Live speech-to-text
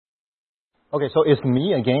Okay, so it's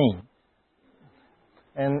me again.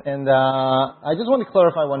 And I just want to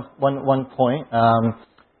clarify one point.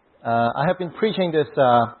 I have been preaching this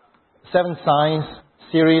 7 Signs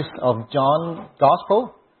series of John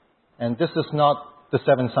Gospel, and this is not the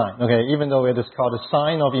 7th sign, okay, even though it is called the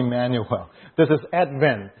Sign of Immanuel. This is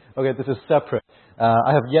Advent, okay, this is separate.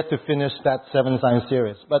 I have yet to finish that 7 Sign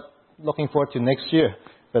series, but looking forward to next year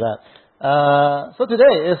for that. So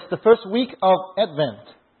today is the first week of Advent,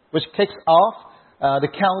 which kicks off the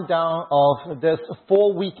countdown of this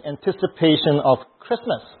 4-week anticipation of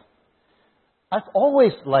Christmas. I've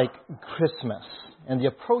always liked Christmas, and the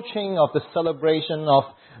approaching of the celebration of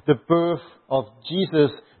the birth of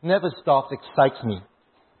Jesus never stops excites me.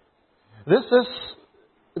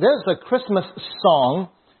 There's a Christmas song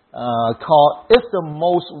called "It's the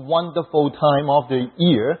Most Wonderful Time of the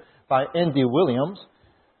Year" by Andy Williams.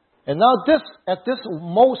 And now at this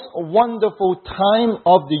most wonderful time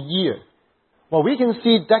of the year, well, we can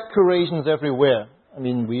see decorations everywhere. I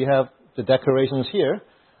mean, we have the decorations here.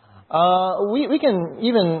 We can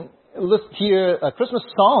even hear Christmas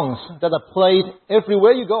songs that are played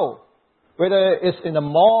everywhere you go, whether it's in a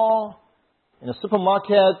mall, in a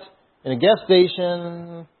supermarket, in a gas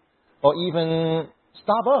station, or even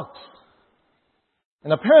Starbucks.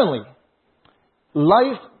 And apparently,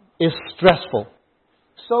 life is stressful.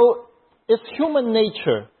 So it's human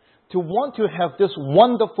nature to want to have this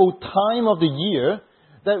wonderful time of the year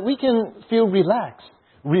that we can feel relaxed,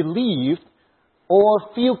 relieved, or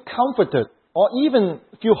feel comforted, or even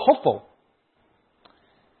feel hopeful.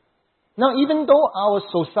 Now, even though our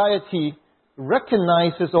society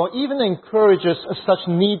recognizes or even encourages such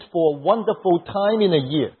need for a wonderful time in a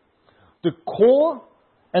year, the core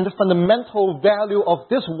and the fundamental value of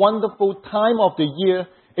this wonderful time of the year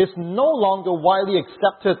is no longer widely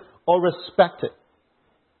accepted or respected.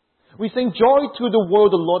 We sing, "Joy to the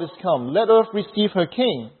world, the Lord is come. Let earth receive her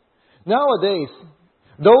King." Nowadays,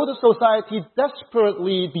 though the society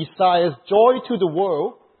desperately desires joy to the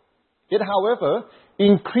world, it, however,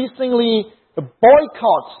 increasingly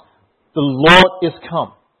boycotts "the Lord is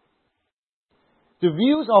come." The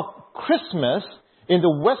views of Christmas in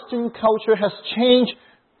the Western culture has changed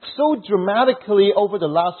so dramatically over the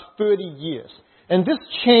last 30 years. And this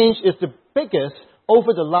change is the biggest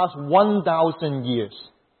over the last 1,000 years.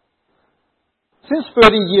 Since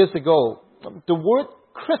 30 years ago, the word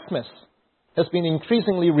Christmas has been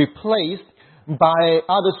increasingly replaced by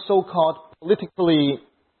other so-called politically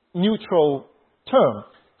neutral terms,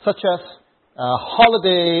 such as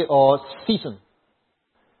holiday or season.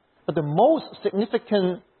 But the most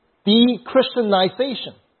significant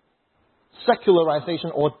de-Christianization,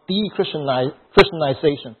 secularization or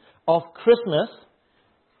de-Christianization of Christmas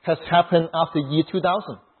has happened after year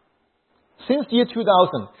 2000. Since year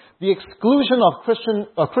 2000, the exclusion of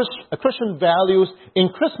Christian values in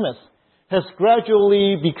Christmas has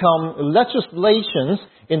gradually become legislations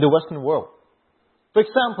in the Western world. For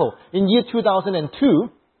example, in year 2002,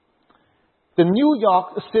 the New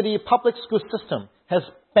York City public school system has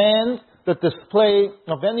banned the display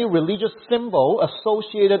of any religious symbol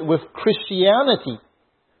associated with Christianity,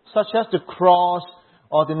 such as the cross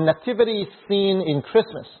or the nativity scene in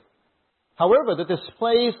Christmas. However, the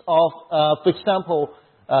displays of, for example,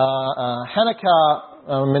 Hanukkah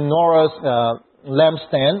menorahs,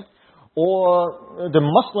 lampstand, or the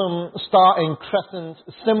Muslim star and crescent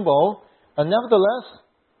symbol are nevertheless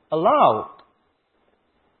allowed.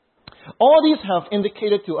 All these have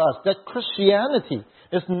indicated to us that Christianity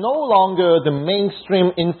is no longer the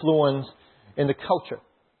mainstream influence in the culture.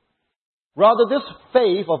 Rather, this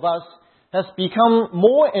faith of us has become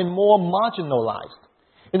more and more marginalized.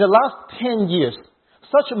 In the last 10 years,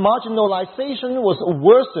 such marginalization was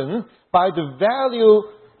worsened by the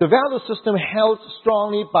value system held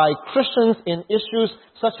strongly by Christians in issues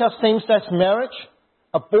such as same-sex marriage,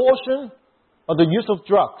 abortion, or the use of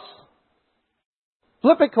drugs.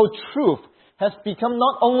 Biblical truth has become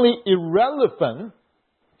not only irrelevant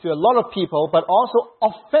to a lot of people, but also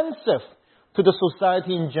offensive to the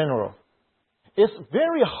society in general. It's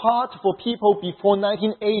very hard for people before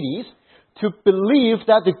 1980s to believe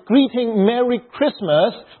that the greeting "Merry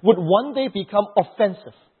Christmas" would one day become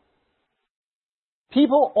offensive.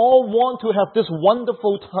 People all want to have this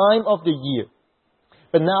wonderful time of the year.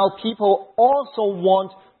 But now people also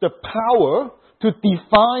want the power to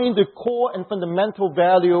define the core and fundamental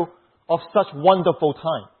value of such wonderful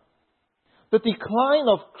time. The decline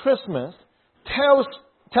of Christmas tells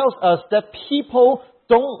us that people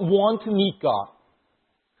don't want to need God.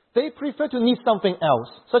 They prefer to need something else,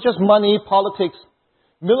 such as money, politics,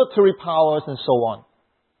 military powers, and so on.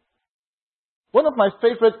 One of my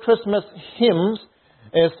favorite Christmas hymns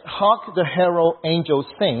is "Hark the herald angels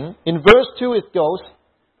sing." In verse 2 it goes,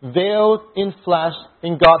 "Veiled in flesh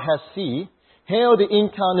in God has He, hail the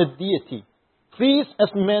incarnate deity. Pleased as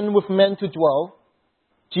men with men to dwell,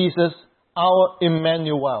 Jesus our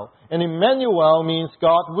Immanuel." And Immanuel means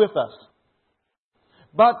God with us.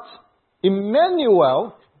 But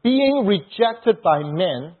Immanuel, being rejected by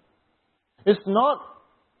men, is not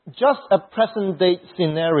just a present-day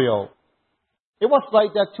scenario. It was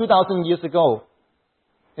like that 2,000 years ago.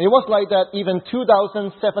 It was like that even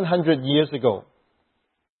 2,700 years ago.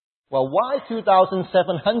 Well, why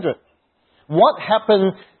 2,700? What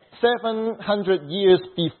happened 700 years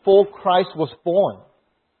before Christ was born?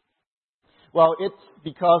 Well, it's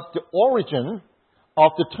because the origin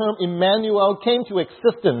of the term Immanuel came to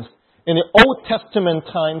existence in the Old Testament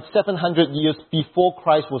time 700 years before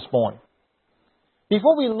Christ was born.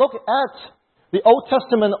 Before we look at the Old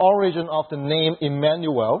Testament origin of the name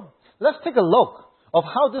Immanuel, let's take a look of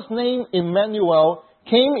how this name Immanuel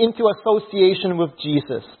came into association with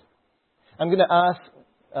Jesus. I'm going to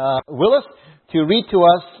ask Willis to read to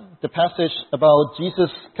us the passage about Jesus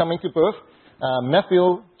coming to birth,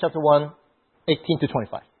 Matthew chapter 1, 18 to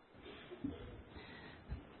 25.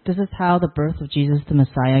 This is how the birth of Jesus the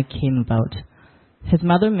Messiah came about. His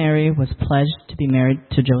mother Mary was pledged to be married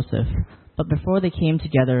to Joseph, but before they came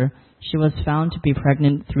together, she was found to be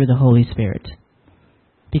pregnant through the Holy Spirit.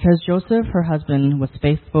 Because Joseph, her husband, was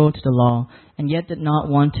faithful to the law and yet did not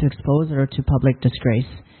want to expose her to public disgrace,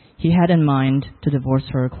 he had in mind to divorce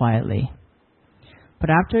her quietly. But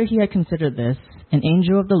after he had considered this, an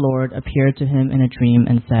angel of the Lord appeared to him in a dream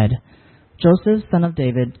and said, "Joseph, son of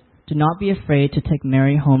David, do not be afraid to take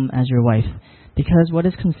Mary home as your wife, because what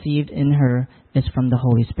is conceived in her is from the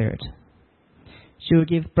Holy Spirit. She will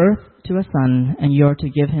give birth to a son, and you are to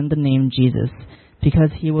give him the name Jesus,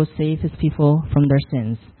 because he will save his people from their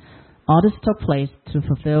sins." All this took place to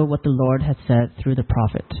fulfill what the Lord had said through the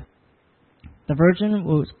prophet. "The virgin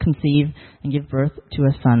will conceive and give birth to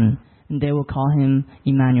a son, and they will call him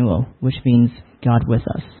Immanuel," which means God with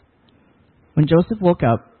us. When Joseph woke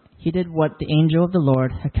up, he did what the angel of the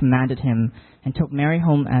Lord had commanded him and took Mary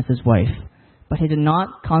home as his wife. But he did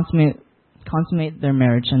not consummate their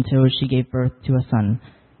marriage until she gave birth to a son,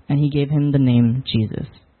 and he gave him the name Jesus.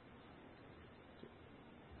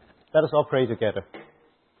 Let us all pray together.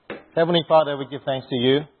 Heavenly Father, we give thanks to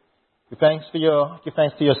you. We give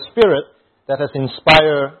thanks to your Spirit that has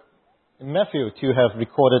inspired Matthew to have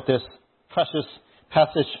recorded this precious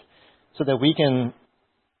passage so that we can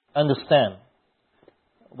understand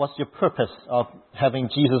what's your purpose of having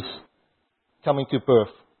Jesus coming to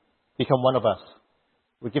birth, become one of us.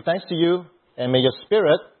 We give thanks to you, and may your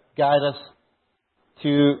Spirit guide us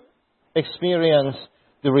to experience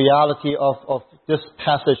the reality of this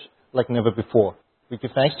passage like never before. We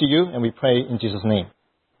give thanks to you, and we pray in Jesus' name.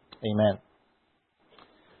 Amen.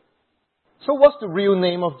 So what's the real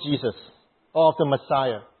name of Jesus, or of the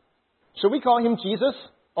Messiah? Should we call him Jesus,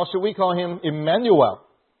 or should we call him Immanuel?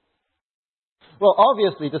 Well,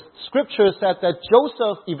 obviously, the scripture said that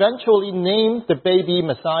Joseph eventually named the baby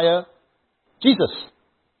Messiah Jesus.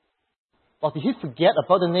 Well, did he forget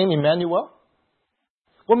about the name Immanuel?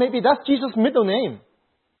 Well, maybe that's Jesus' middle name.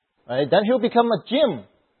 Right? Then he'll become a Jim.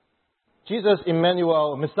 Jesus,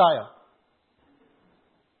 Immanuel, Messiah.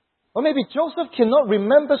 Or maybe Joseph cannot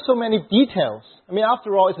remember so many details. I mean,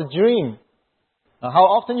 after all, it's a dream. How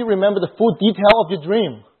often you remember the full detail of your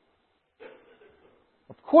dream?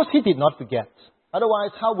 Of course, he did not forget.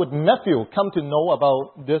 Otherwise, how would Matthew come to know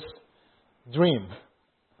about this dream?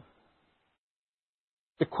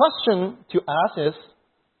 The question to ask is,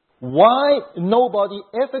 why nobody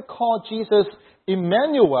ever called Jesus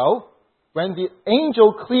Immanuel when the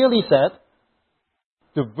angel clearly said,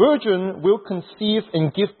 "The virgin will conceive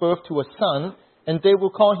and give birth to a son, and they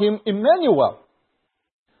will call him Immanuel"?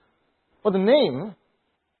 Well, the name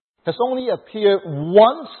has only appeared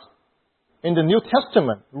once in the New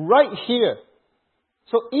Testament, right here.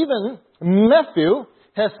 So even Matthew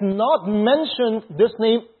has not mentioned this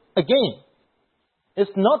name again.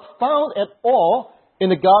 It's not found at all in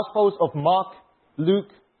the Gospels of Mark,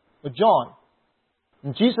 Luke, or John.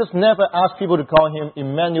 And Jesus never asked people to call him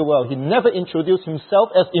Immanuel. He never introduced himself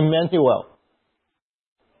as Immanuel.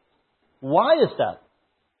 Why is that?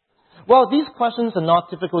 Well, these questions are not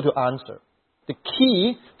difficult to answer. The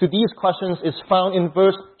key to these questions is found in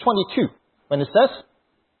verse 22, when it says,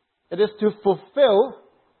 "It is to fulfill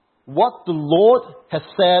what the Lord has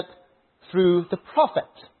said through the prophet."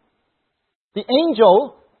 The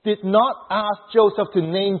angel did not ask Joseph to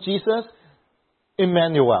name Jesus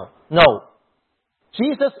Immanuel. No.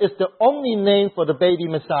 Jesus is the only name for the baby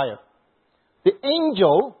Messiah. The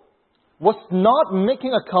angel was not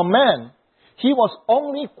making a command. He was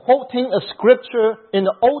only quoting a scripture in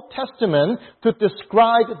the Old Testament to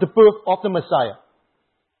describe the birth of the Messiah.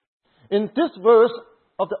 In this verse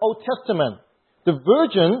of the Old Testament, the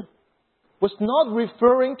virgin was not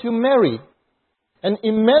referring to Mary, and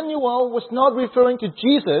Immanuel was not referring to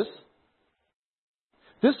Jesus.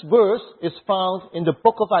 This verse is found in the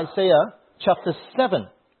book of Isaiah, chapter 7.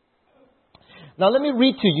 Now let me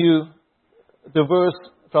read to you the verse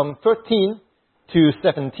from 13 to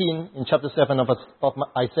 17 in chapter 7 of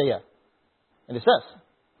Isaiah. And it says,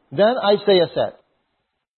 Then Isaiah said,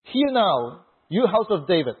 Hear now, you house of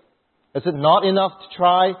David, is it not enough to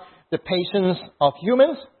try the patience of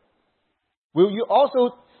humans? Will you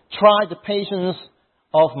also try the patience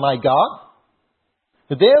of my God?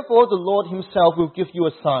 Therefore the Lord himself will give you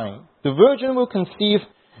a sign. The virgin will conceive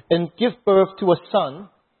and give birth to a son,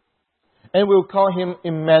 and will call him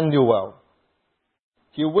Immanuel.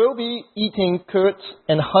 He will be eating curds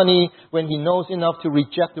and honey when he knows enough to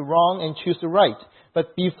reject the wrong and choose the right.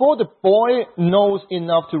 But before the boy knows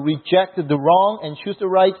enough to reject the wrong and choose the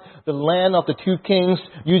right, the land of the two kings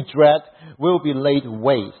you dread will be laid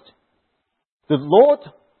waste. The Lord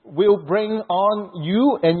will bring on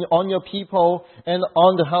you and on your people and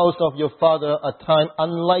on the house of your father a time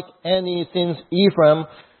unlike any since Ephraim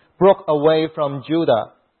broke away from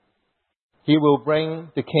Judah. He will bring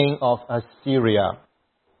the king of Assyria.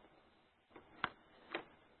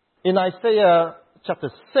 In Isaiah chapter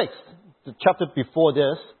 6, the chapter before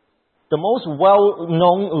this, the most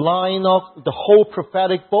well-known line of the whole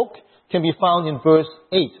prophetic book can be found in verse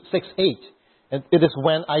 6:8. And it is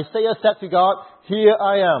when Isaiah said to God, Here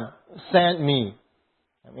I am, send me.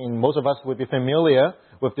 I mean, most of us would be familiar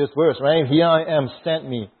with this verse, right? Here I am, send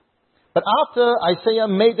me. But after Isaiah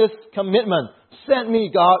made this commitment, send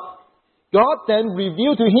me, God, God then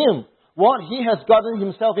revealed to him what he has gotten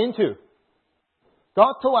himself into.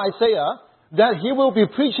 God told Isaiah that he will be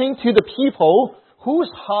preaching to the people whose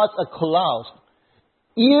hearts are closed,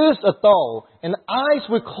 ears are dull, and eyes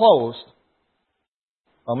were closed.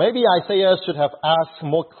 Or maybe Isaiah should have asked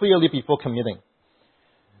more clearly before committing.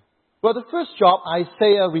 Well, the first job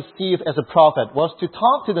Isaiah received as a prophet was to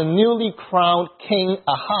talk to the newly crowned King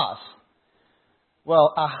Ahaz.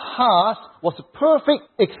 Well, Ahaz was a perfect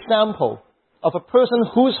example of a person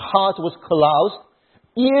whose heart was closed,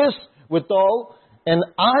 ears were dull, and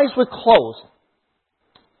eyes were closed.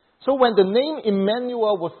 So when the name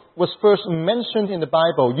Immanuel was first mentioned in the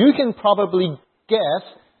Bible, you can probably guess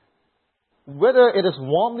whether it is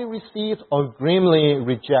warmly received or grimly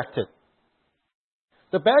rejected.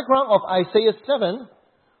 The background of Isaiah 7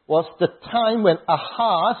 was the time when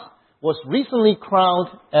Ahaz was recently crowned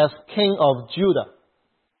as king of Judah.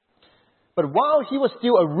 But while he was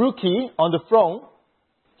still a rookie on the throne,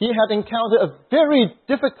 he had encountered a very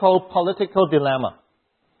difficult political dilemma.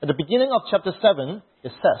 At the beginning of chapter 7,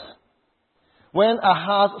 it says, When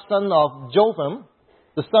Ahaz, son of Jotham,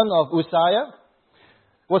 the son of Uzziah,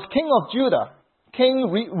 was king of Judah, King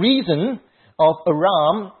Rezin of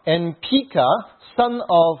Aram and Pekah, son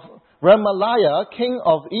of Remaliah, king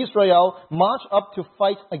of Israel, marched up to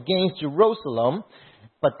fight against Jerusalem,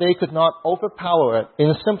 but they could not overpower it.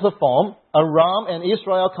 In simpler form, Aram and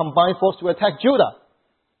Israel combined force to attack Judah.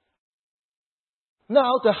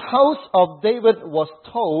 Now, the house of David was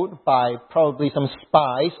told by probably some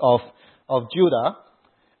spies of Judah,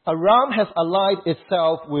 Aram has allied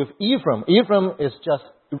itself with Ephraim. Ephraim is just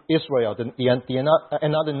Israel,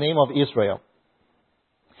 another name of Israel.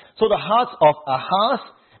 So the hearts of Ahaz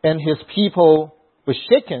and his people were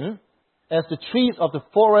shaken as the trees of the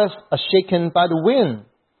forest are shaken by the wind.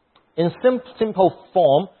 In simple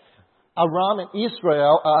form, Aram and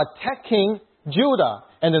Israel are attacking Judah,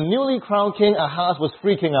 and the newly crowned king Ahaz was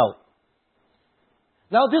freaking out.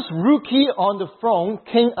 Now this rookie on the throne,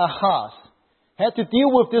 King Ahaz, had to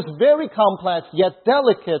deal with this very complex yet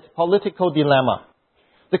delicate political dilemma.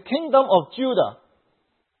 The kingdom of Judah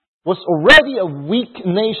was already a weak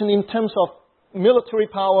nation in terms of military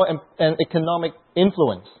power and economic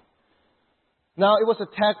influence. Now it was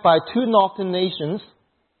attacked by two northern nations,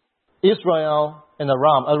 Israel and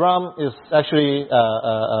Aram. Aram is actually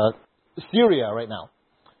Syria right now.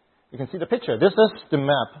 You can see the picture. This is the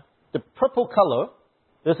map. The purple color,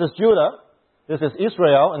 this is Judah, this is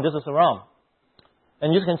Israel, and this is Aram.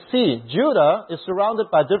 And you can see Judah is surrounded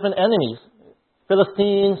by different enemies.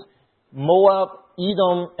 Philistines, Moab,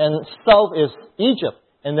 Edom, and south is Egypt.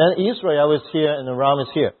 And then Israel is here and Aram is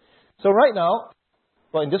here. So right now,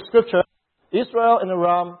 well, in this scripture, Israel and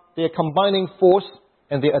Aram, they are combining force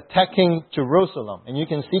and they're attacking Jerusalem. And you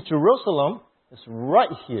can see Jerusalem is right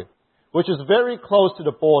here, which is very close to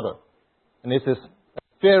the border. And this is a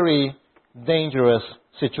very dangerous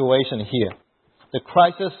situation here. The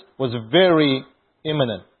crisis was very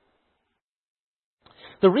imminent.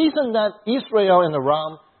 The reason that Israel and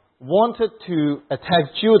Aram wanted to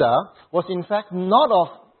attack Judah was in fact not of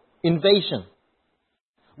invasion.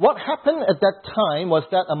 What happened at that time was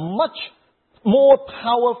that a much more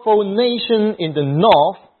powerful nation in the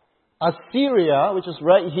north, Assyria, which is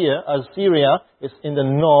right here, Assyria is in the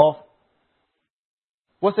north,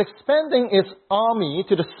 was expanding its army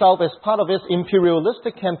to the south as part of its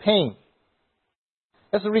imperialistic campaign.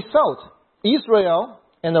 As a result, Israel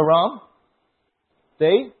and Aram,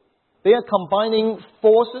 they are combining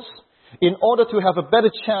forces in order to have a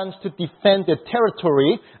better chance to defend their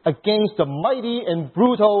territory against the mighty and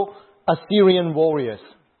brutal Assyrian warriors.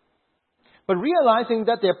 But realizing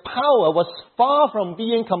that their power was far from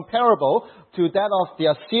being comparable to that of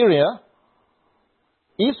the Assyria,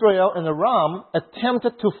 Israel and Aram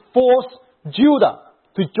attempted to force Judah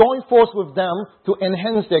to join force with them to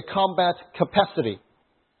enhance their combat capacity.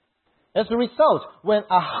 As a result, when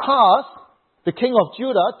Ahaz, the king of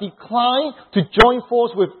Judah, declined to join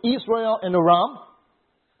force with Israel and Aram,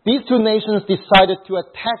 these two nations decided to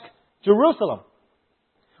attack Jerusalem.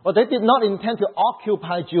 But they did not intend to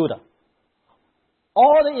occupy Judah.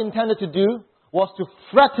 All they intended to do was to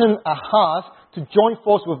threaten Ahaz to join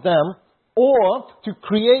force with them, or to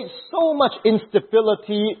create so much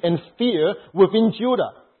instability and fear within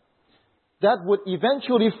Judah that would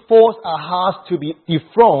eventually force Ahaz to be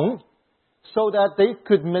dethroned so that they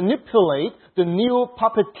could manipulate the new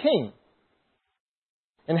puppet king.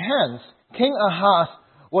 And hence, King Ahaz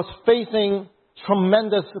was facing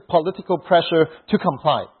tremendous political pressure to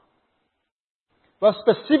comply. But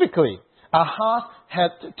specifically, Ahaz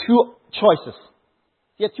had two choices.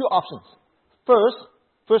 He had two options.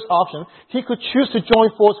 First option, he could choose to join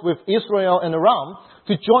force with Israel and Aram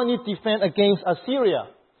to jointly defend against Assyria.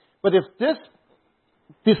 But if this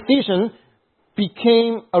decision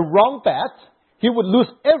became a wrong bet, he would lose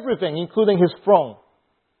everything, including his throne.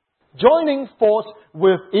 Joining force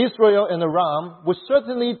with Israel and Aram would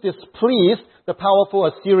certainly displease the powerful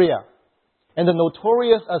Assyria. And the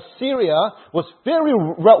notorious Assyria was very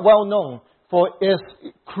well known for its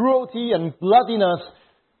cruelty and bloodiness,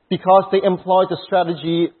 because they employed the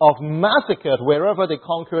strategy of massacre wherever they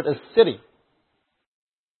conquered a city.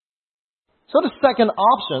 So the second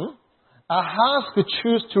option, Ahaz could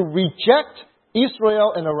choose to reject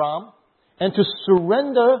Israel and Aram and to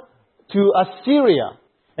surrender to Assyria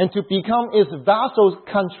and to become its vassal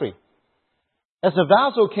country. As a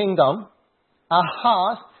vassal kingdom,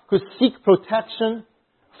 Ahaz could seek protection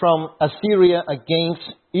from Assyria against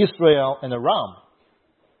Israel and Aram.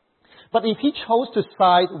 But if he chose to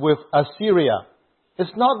side with Assyria,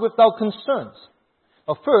 it's not without concerns.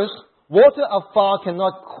 First, water afar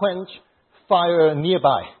cannot quench fire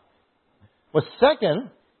nearby. But second,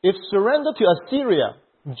 if surrendered to Assyria,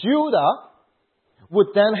 Judah would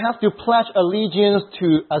then have to pledge allegiance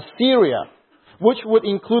to Assyria, which would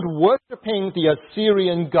include worshipping the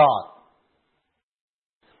Assyrian god.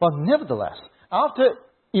 But nevertheless, after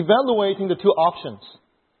evaluating the two options,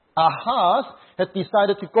 Ahaz had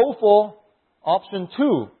decided to go for option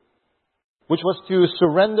 2, which was to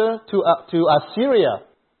surrender to Assyria.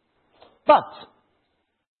 But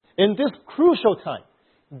in this crucial time,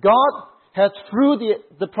 God had, through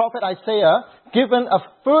the prophet Isaiah, given a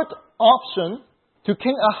third option to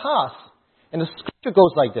King Ahaz. And the scripture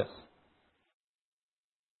goes like this.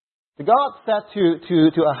 The God said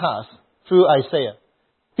to Ahaz, through Isaiah,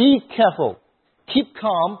 "Be careful, keep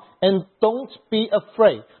calm, and don't be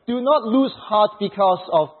afraid. Do not lose heart because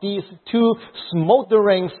of these two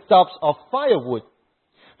smoldering stubs of firewood.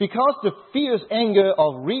 Because the fierce anger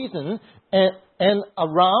of Rezin and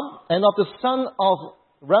Aram and of the son of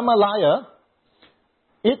Remaliah,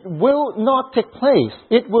 it will not take place.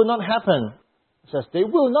 It will not happen." It says, they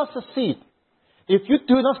will not succeed. If you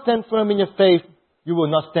do not stand firm in your faith, you will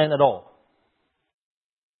not stand at all.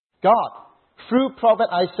 God, through prophet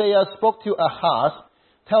Isaiah, spoke to Ahaz,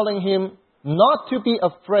 telling him not to be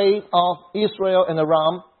afraid of Israel and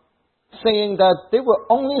Aram, saying that they were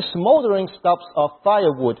only smoldering stubs of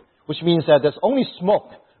firewood, which means that there's only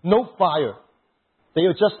smoke, no fire. They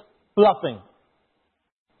are just bluffing.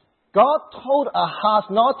 God told Ahaz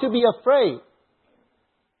not to be afraid,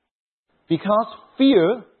 because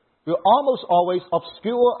fear will almost always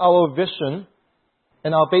obscure our vision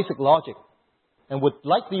and our basic logic, and would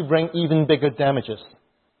likely bring even bigger damages.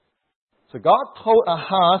 So God told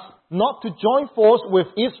Ahaz not to join force with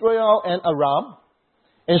Israel and Aram,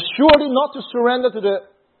 and surely not to surrender to the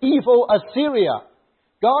evil Assyria.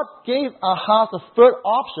 God gave Ahaz a third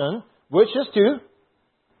option, which is to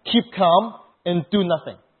keep calm and do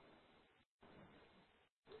nothing.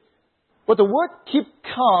 But the word keep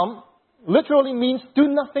calm literally means do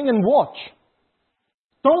nothing and watch.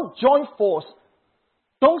 Don't join force.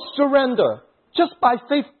 Don't surrender. Just by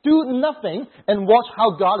faith, do nothing and watch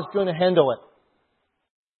how God is going to handle it.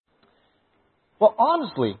 Well,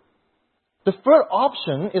 honestly, the third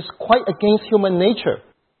option is quite against human nature.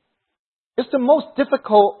 It's the most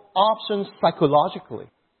difficult option psychologically,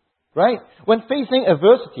 right? When facing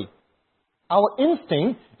adversity, our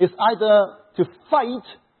instinct is either to fight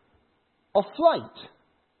or flight.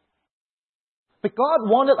 But God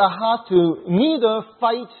wanted Ahaz to neither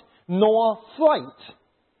fight nor flight,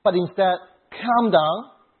 but instead calm down,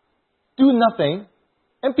 do nothing,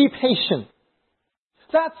 and be patient.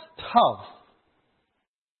 That's tough.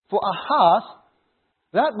 For Ahaz,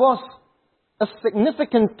 that was a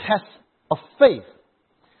significant test of faith.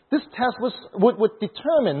 This test would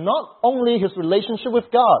determine not only his relationship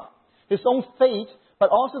with God, his own faith, but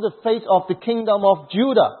also the fate of the kingdom of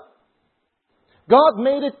Judah. God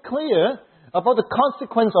made it clear about the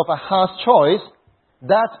consequence of Ahaz's choice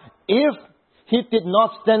that if he did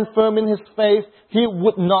not stand firm in his faith, he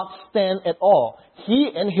would not stand at all. He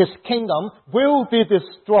and his kingdom will be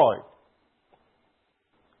destroyed.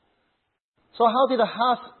 So how did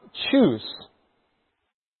Ahaz choose?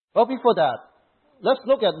 Well, before that, let's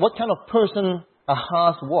look at what kind of person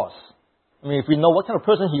Ahaz was. I mean, if we know what kind of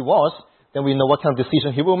person he was, then we know what kind of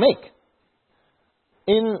decision he will make.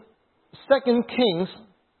 In 2 Kings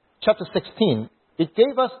chapter 16, it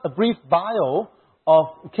gave us a brief bio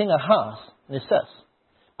of King Ahaz. And it says,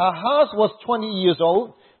 Ahaz was 20 years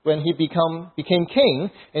old when he became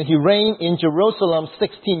king, and he reigned in Jerusalem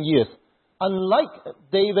 16 years. Unlike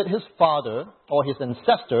David, his father, or his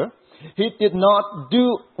ancestor, he did not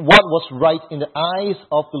do what was right in the eyes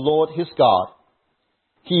of the Lord his God.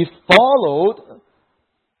 He followed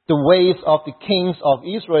the ways of the kings of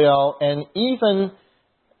Israel and even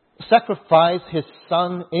sacrificed his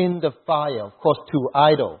son in the fire, of course, to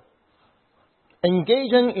idol.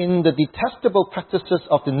 Engaging in the detestable practices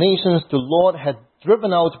of the nations the Lord had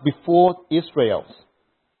driven out before Israel.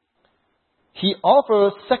 He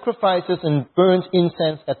offered sacrifices and burnt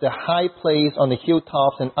incense at the high place on the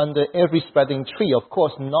hilltops and under every spreading tree. Of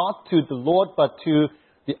course, not to the Lord, but to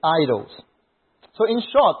the idols. So in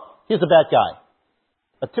short, he's a bad guy.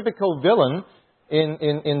 A typical villain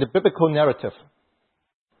in the biblical narrative.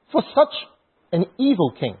 For such an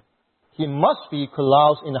evil king, he must be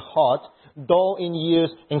callous in heart, dull in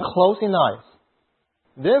ears, and close in eyes.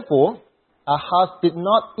 Therefore, Ahaz did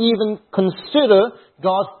not even consider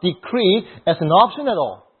God's decree as an option at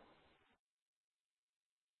all.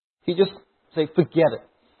 He just said, forget it.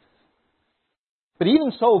 But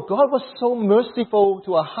even so, God was so merciful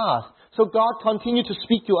to Ahaz. So God continued to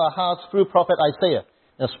speak to Ahaz through prophet Isaiah.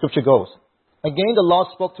 As scripture goes. Again, the Lord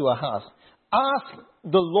spoke to Ahaz. Ask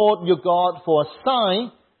the Lord your God for a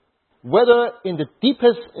sign, whether in the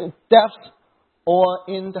deepest depths or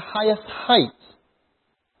in the highest heights.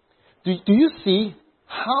 Do you see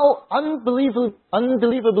how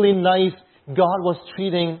unbelievably nice God was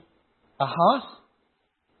treating Ahaz?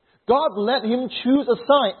 God let him choose a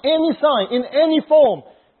sign, in any form,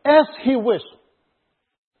 as he wished.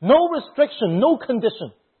 No restriction, no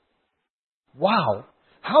condition. Wow,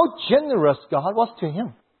 how generous God was to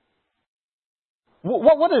him.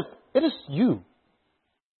 What if it is you?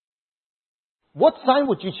 What sign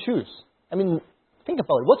would you choose? I mean, think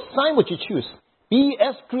about it. What sign would you choose? Be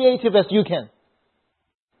as creative as you can.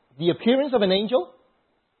 The appearance of an angel?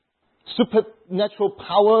 Supernatural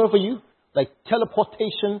power over you? Like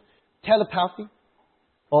teleportation, telepathy?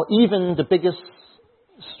 Or even the biggest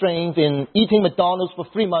strength in eating McDonald's for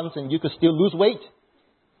 3 months and you could still lose weight?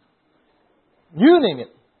 You name it.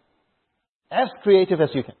 As creative as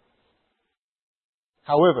you can.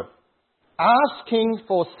 However, asking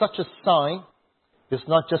for such a sign is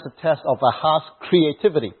not just a test of Ahaz's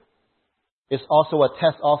creativity. It's also a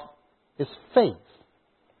test of his faith.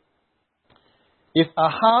 If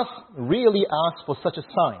Ahaz really asked for such a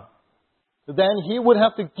sign, then he would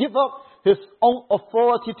have to give up his own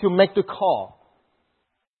authority to make the call.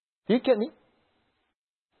 Do you get me?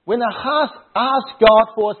 When Ahaz asked God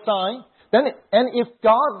for a sign, and if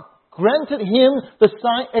God granted him the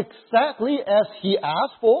sign exactly as he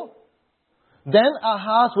asked for, then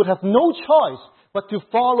Ahaz would have no choice but to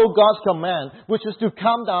follow God's command, which is to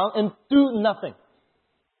calm down and do nothing.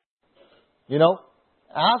 You know,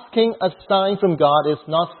 asking a sign from God is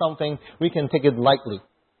not something we can take it lightly.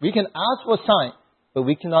 We can ask for a sign, but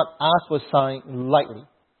we cannot ask for a sign lightly.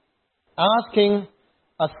 Asking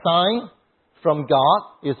a sign from God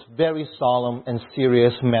is very solemn and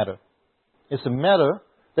serious matter. It's a matter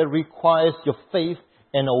that requires your faith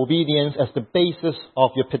and obedience as the basis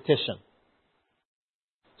of your petition.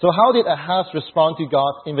 So how did Ahaz respond to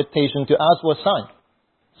God's invitation to ask for a sign?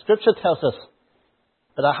 Scripture tells us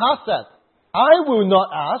that Ahaz said, I will not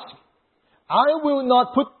ask. I will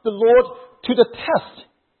not put the Lord to the test.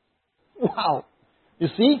 Wow. You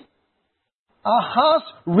see? Ahaz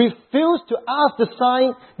refused to ask the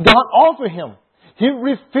sign God offered him. He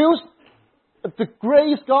refused the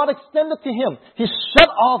grace God extended to him. He shut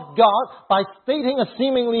off God by stating a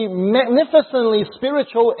seemingly magnificently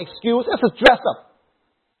spiritual excuse as a dress-up.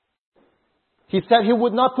 He said he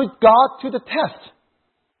would not put God to the test.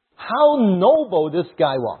 How noble this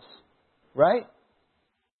guy was. Right?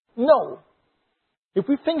 No. If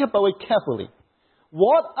we think about it carefully,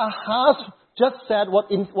 what Ahaz just said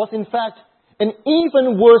was in fact an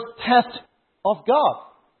even worse test of God.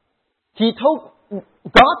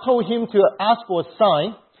 God told him to ask for a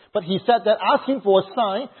sign, but he said that asking for a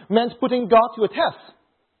sign meant putting God to a test.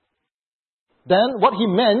 Then what he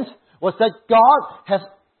meant was that God has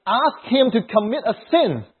asked him to commit a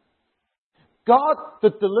sin. God, the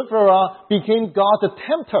deliverer, became God, the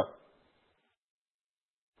tempter.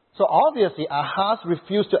 So obviously, Ahaz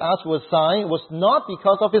refused to ask for a sign was not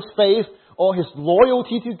because of his faith or his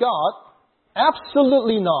loyalty to God.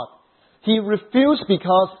 Absolutely not. He refused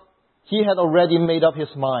because he had already made up his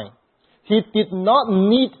mind. He did not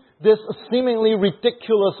need this seemingly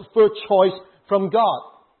ridiculous third choice from God.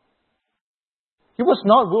 He was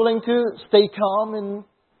not willing to stay calm and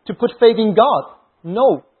to put faith in God.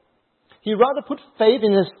 No. He rather put faith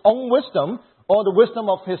in his own wisdom or the wisdom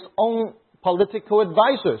of his own political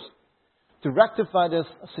advisors to rectify this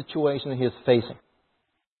situation he is facing.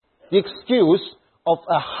 The excuse of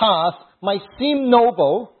Ahaz might seem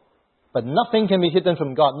noble, but nothing can be hidden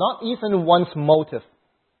from God, not even one's motive.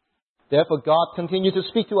 Therefore, God continued to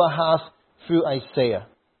speak to Ahaz through Isaiah.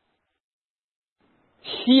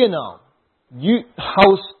 Hear now, you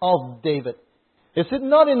house of David. Is it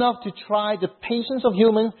not enough to try the patience of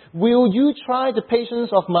humans? Will you try the patience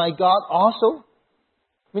of my God also?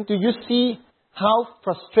 I mean, do you see how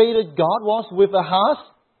frustrated God was with Ahaz?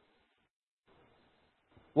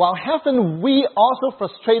 Well, haven't we also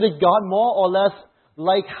frustrated God more or less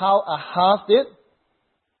like how Ahaz did?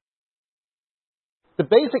 The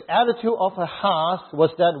basic attitude of Ahaz was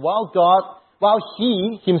that while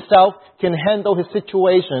he himself can handle his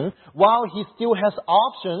situation, while he still has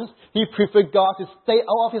options, he preferred God to stay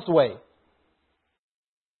out of his way.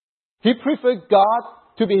 He preferred God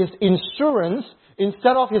to be his insurance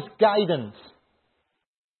instead of his guidance.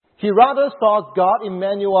 He rather saw God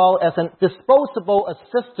Immanuel as a disposable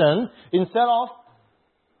assistant instead of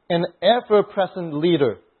an ever-present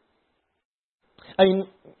leader. I mean,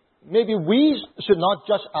 maybe we should not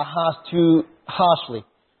judge Ahaz too harshly,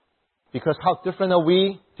 because how different are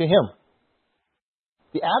we to him?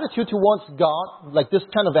 The attitude towards God, like this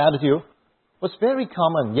kind of attitude, was very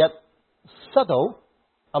common, yet subtle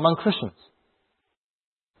among Christians.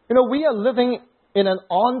 You know, we are living in an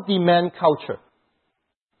on-demand culture.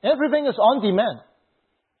 Everything is on demand.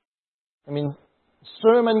 I mean,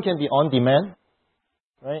 sermon can be on demand,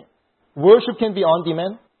 right? Worship can be on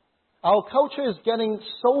demand. Our culture is getting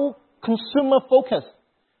so consumer-focused.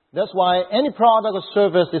 That's why any product or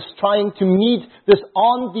service is trying to meet this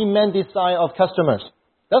on-demand desire of customers.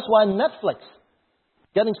 That's why Netflix is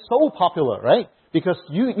getting so popular, right? Because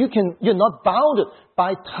you're not bounded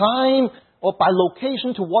by time or by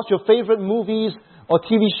location to watch your favorite movies or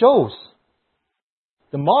TV shows.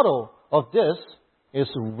 The motto of this is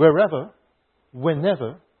wherever,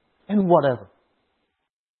 whenever, and whatever.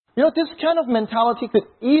 You know, this kind of mentality could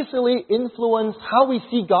easily influence how we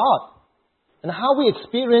see God and how we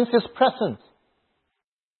experience His presence.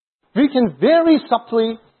 We can very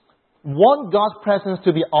subtly want God's presence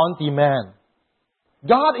to be on demand.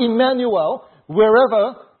 God Immanuel,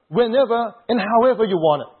 wherever, whenever, and however you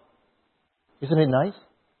want it. Isn't it nice?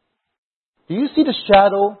 Do you see the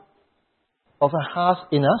shadow of Ahaz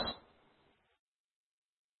in us?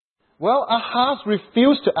 Well, Ahaz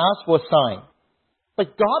refused to ask for a sign.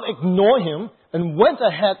 But God ignored him and went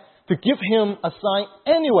ahead to give him a sign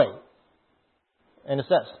anyway. And it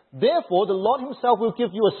says, therefore the Lord Himself will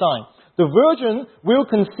give you a sign. The virgin will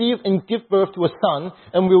conceive and give birth to a son,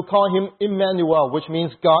 and will call him Immanuel, which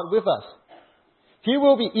means God with us. He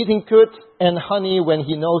will be eating curds and honey when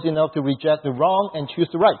he knows enough to reject the wrong and choose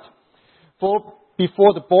the right. For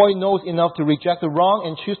before the boy knows enough to reject the wrong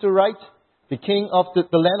and choose the right, the king of the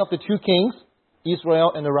land of the two kings,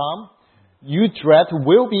 Israel and Aram, you dread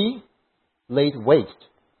will be laid waste.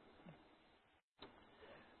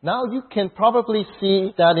 Now you can probably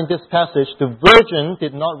see that in this passage, the virgin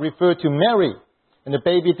did not refer to Mary, and the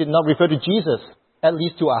baby did not refer to Jesus, at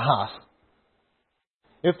least to Ahaz.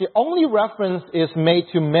 If the only reference is made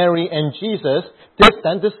to Mary and Jesus,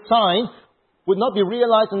 then this sign would not be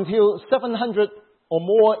realized until 700 or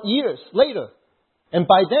more years later. And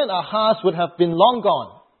by then, Ahaz would have been long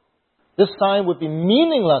gone. This sign would be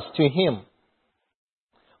meaningless to him.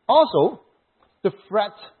 Also, the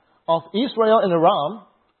threat of Israel and Aram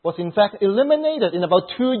was in fact eliminated in about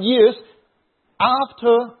 2 years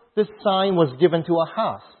after this sign was given to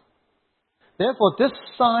Ahaz. Therefore, this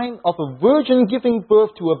sign of a virgin giving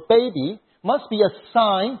birth to a baby must be a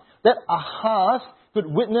sign that Ahaz could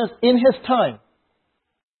witness in his time.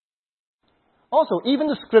 Also, even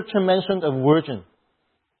the scripture mentioned a virgin.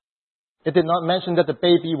 It did not mention that the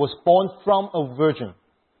baby was born from a virgin.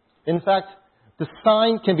 In fact, the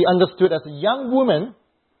sign can be understood as a young woman,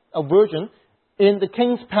 a virgin, in the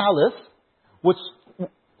king's palace,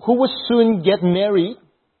 who would soon get married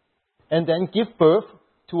and then give birth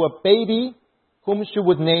to a baby whom she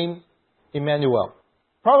would name Immanuel,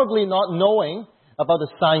 probably not knowing about the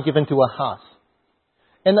sign given to Ahaz.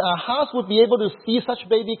 And Ahaz would be able to see such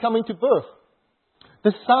baby coming to birth.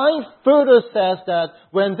 The sign further says that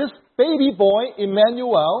when this baby boy,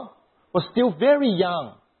 Immanuel, was still very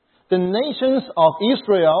young, the nations of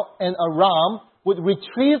Israel and Aram would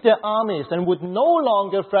retrieve their armies and would no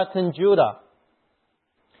longer threaten Judah.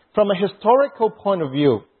 From a historical point of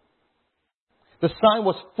view, the sign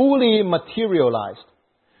was fully materialized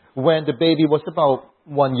when the baby was about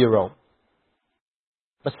 1 year old.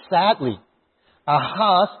 But sadly,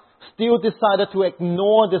 Ahaz still decided to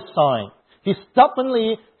ignore this sign. He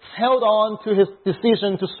stubbornly held on to his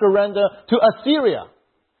decision to surrender to Assyria.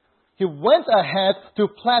 He went ahead to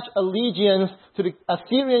pledge allegiance to the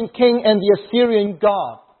Assyrian king and the Assyrian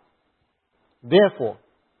god. Therefore,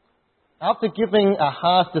 after giving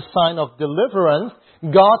Ahaz the sign of deliverance,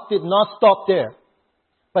 God did not stop there,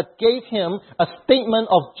 but gave him a statement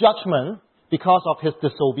of judgment because of his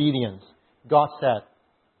disobedience. God said,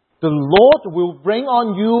 "The Lord will bring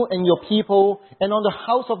on you and your people and on the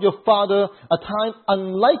house of your father a time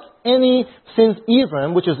unlike any since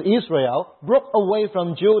Ephraim," which is Israel, "broke away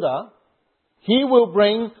from Judah. He will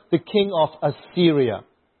bring the king of Assyria."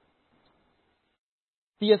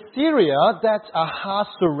 The Assyria that Ahaz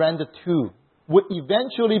surrendered to would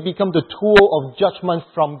eventually become the tool of judgment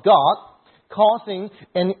from God, causing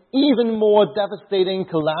an even more devastating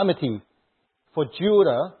calamity for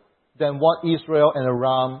Judah than what Israel and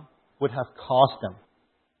Aram would have caused them.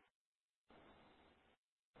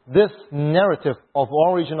 This narrative of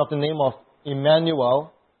origin of the name of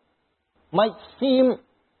Immanuel might seem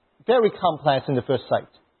very complex in the first sight,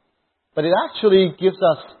 but it actually gives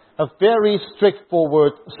us a very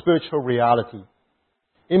straightforward spiritual reality.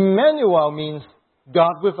 Immanuel means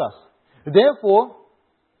God with us. Therefore,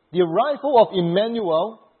 the arrival of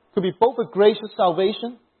Immanuel could be both a gracious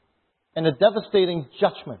salvation and a devastating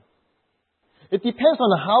judgment. It depends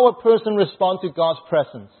on how a person responds to God's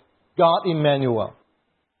presence, God Immanuel.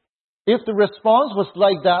 If the response was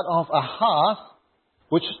like that of Ahaz,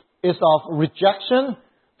 which is of rejection,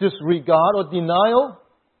 disregard, or denial,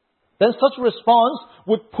 then such a response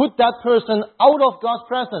would put that person out of God's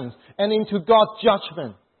presence and into God's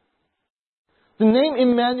judgment. The name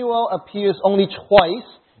Immanuel appears only twice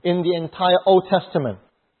in the entire Old Testament.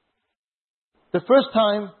 The first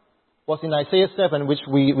time was in Isaiah 7, which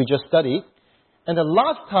we just studied. And the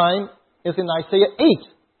last time is in Isaiah 8,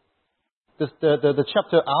 the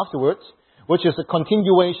chapter afterwards, which is a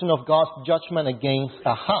continuation of God's judgment against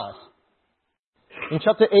Ahaz. In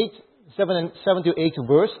chapter 8, 7 to 8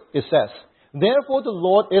 verse, it says, "Therefore the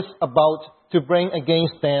Lord is about to bring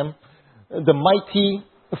against them the mighty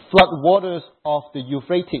flood waters of the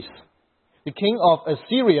Euphrates, the king of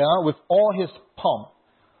Assyria with all his pomp.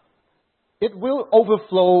 It will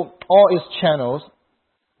overflow all its channels,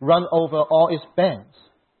 run over all its banks,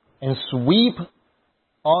 and sweep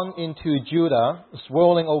on into Judah,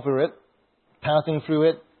 swirling over it, passing through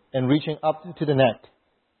it, and reaching up to the neck.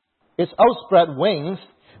 Its outspread wings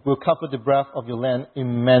will cover the breadth of your land,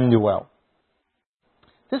 Immanuel."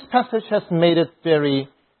 This passage has made it very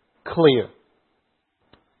clear.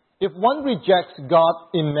 If one rejects God,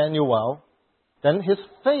 Immanuel, then his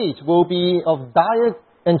fate will be of dire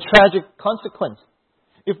and tragic consequence.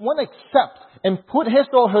 If one accepts and put his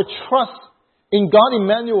or her trust in God,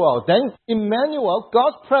 Immanuel, then Immanuel,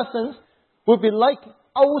 God's presence, will be like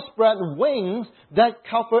outspread wings that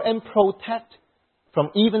cover and protect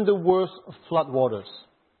from even the worst floodwaters.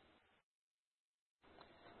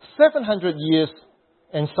 700 years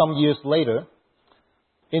and some years later,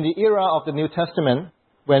 in the era of the New Testament,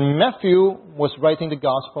 when Matthew was writing the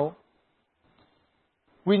Gospel,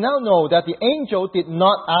 we now know that the angel did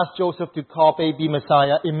not ask Joseph to call baby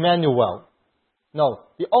Messiah Immanuel. No,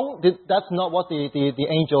 that's not what the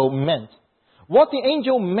angel meant. What the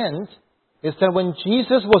angel meant is that when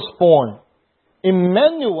Jesus was born,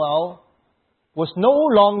 Immanuel was no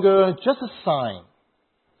longer just a sign.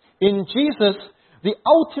 In Jesus, the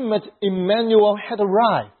ultimate Immanuel had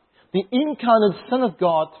arrived. The incarnate Son of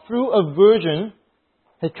God, through a virgin,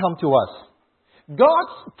 had come to us.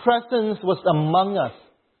 God's presence was among us.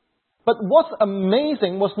 But what's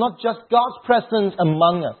amazing was not just God's presence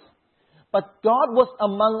among us, but God was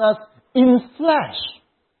among us in flesh,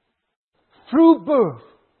 through birth.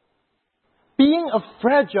 Being a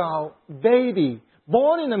fragile baby,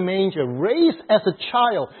 born in a manger, raised as a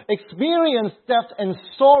child, experienced death and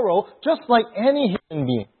sorrow just like any human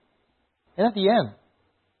being. And at the end,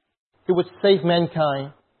 He would save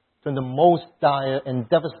mankind from the most dire and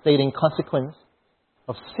devastating consequence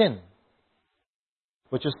of sin,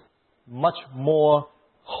 which is much more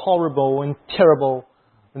horrible and terrible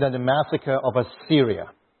than the massacre of Assyria.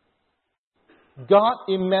 God,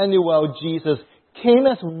 Immanuel, Jesus, came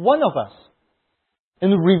as one of us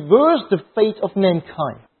and reversed the fate of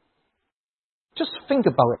mankind. Just think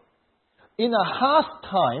about it. In a harsh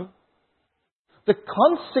time, the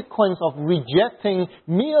consequence of rejecting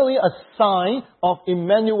merely a sign of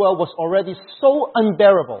Immanuel was already so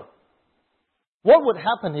unbearable. What would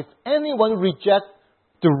happen if anyone rejects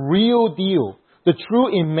the real deal, the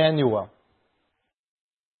true Immanuel?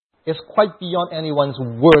 It's quite beyond anyone's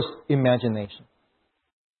worst imagination.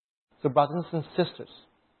 So, brothers and sisters,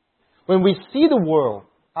 when we see the world,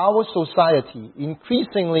 our society,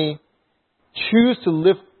 increasingly choose to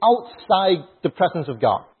live outside the presence of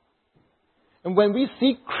God, and when we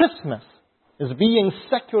see Christmas as being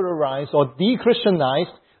secularized or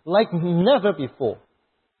de-Christianized like never before,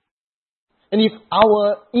 and if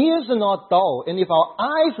our ears are not dull, and if our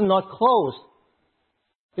eyes are not closed,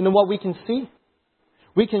 you know what we can see?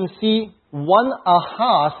 We can see one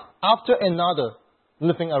ahas after another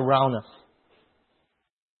living around us.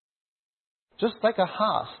 Just like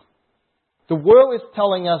ahas, the world is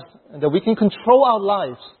telling us that we can control our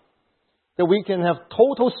lives, that we can have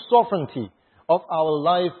total sovereignty of our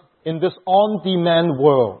life in this on-demand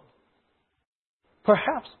world.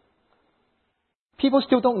 Perhaps people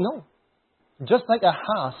still don't know, just like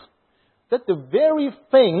ahas, that the very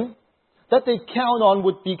thing that they count on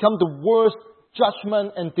would become the worst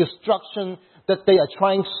judgment and destruction that they are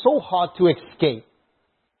trying so hard to escape.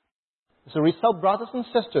 As a result, brothers and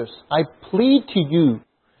sisters, I plead to you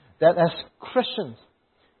that as Christians,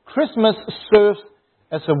 Christmas serves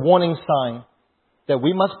as a warning sign that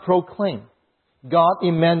we must proclaim God,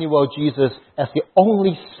 Immanuel, Jesus, as the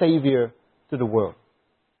only Savior to the world.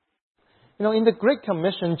 You know, in the Great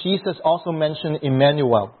Commission, Jesus also mentioned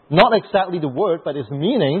Immanuel. Not exactly the word, but its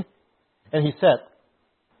meaning. And He said,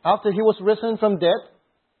 after He was risen from dead,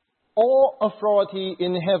 all authority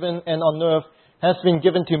in heaven and on earth has been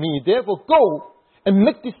given to me. Therefore, go and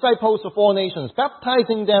make disciples of all nations,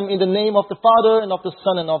 baptizing them in the name of the Father and of the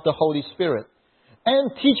Son and of the Holy Spirit, and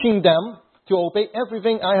teaching them to obey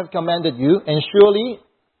everything I have commanded you. And surely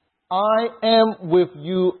I am with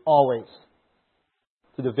you always,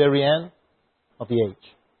 to the very end of the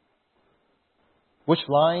age. Which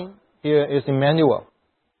line here is Immanuel?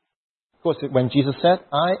 Of course, when Jesus said,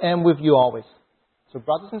 I am with you always. So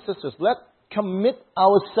brothers and sisters, let's commit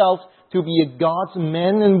ourselves to be a God's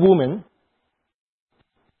man and woman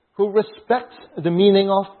who respects the meaning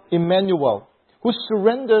of Immanuel, who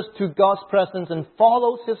surrenders to God's presence and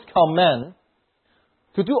follows His command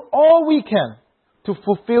to do all we can to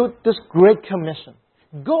fulfill this great commission.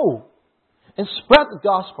 Go and spread the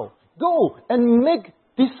gospel. Go and make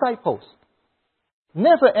disciples.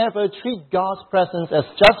 Never ever treat God's presence as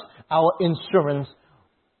just our insurance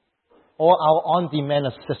or our on-demand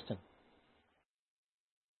assistant.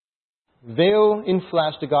 Veiled in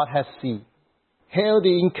flesh, the God has seen. Hail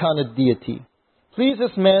the incarnate deity.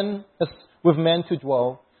 Pleases men with men to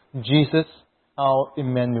dwell. Jesus, our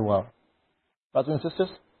Immanuel. Brothers and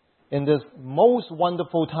sisters, in this most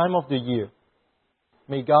wonderful time of the year,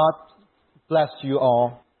 may God bless you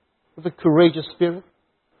all with a courageous spirit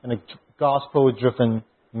and a gospel-driven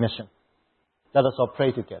mission. Let us all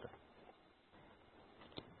pray together.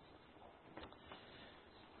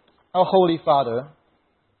 Our Holy Father,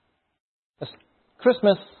 as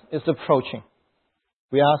Christmas is approaching,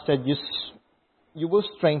 we ask that you will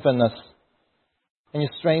strengthen us, and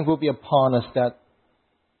your strength will be upon us, that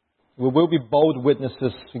we will be bold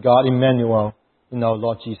witnesses to God, Immanuel, in our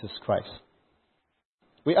Lord Jesus Christ.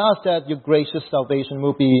 We ask that your gracious salvation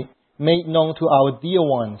will be made known to our dear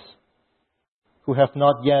ones who have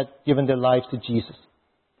not yet given their lives to Jesus,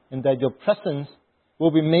 and that your presence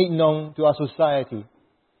will be made known to our society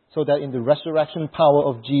so that in the resurrection power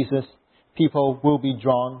of Jesus, people will be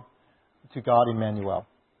drawn to God Immanuel.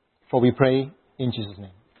 For we pray in Jesus'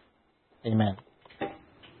 name. Amen.